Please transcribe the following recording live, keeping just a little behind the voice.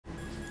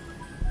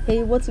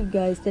Hey, what's up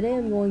guys? Today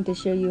I'm going to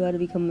show you how to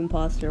become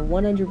imposter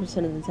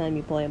 100% of the time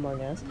you play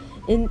Among Us.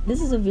 And this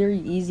is a very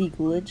easy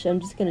glitch, I'm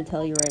just going to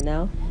tell you right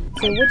now.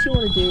 So what you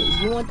want to do is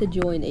you want to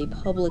join a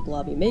public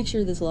lobby. Make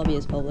sure this lobby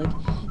is public.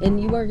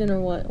 And you are going to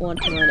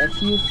want to run a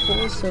few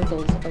full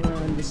circles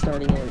around the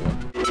starting area.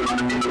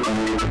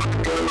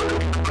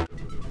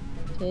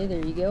 Okay,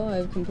 there you go.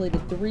 I've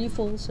completed 3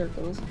 full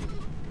circles.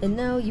 And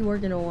now you are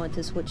going to want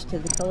to switch to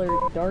the color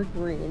dark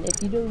green.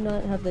 If you do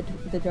not have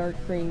the dark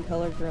green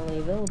color currently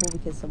available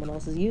because someone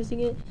else is using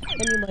it,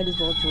 then you might as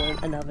well join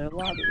another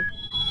lobby.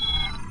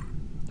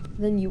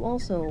 Then you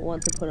also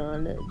want to put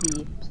on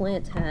the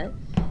plant hat.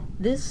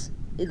 This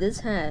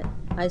hat,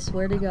 I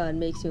swear to God,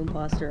 makes you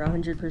imposter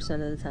 100%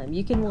 of the time.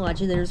 You can watch,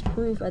 there's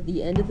proof at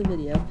the end of the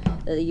video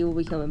that you will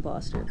become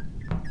imposter.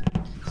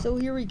 So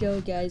here we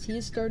go guys, he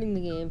is starting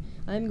the game.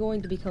 I'm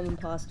going to become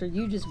imposter,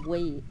 you just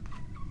wait.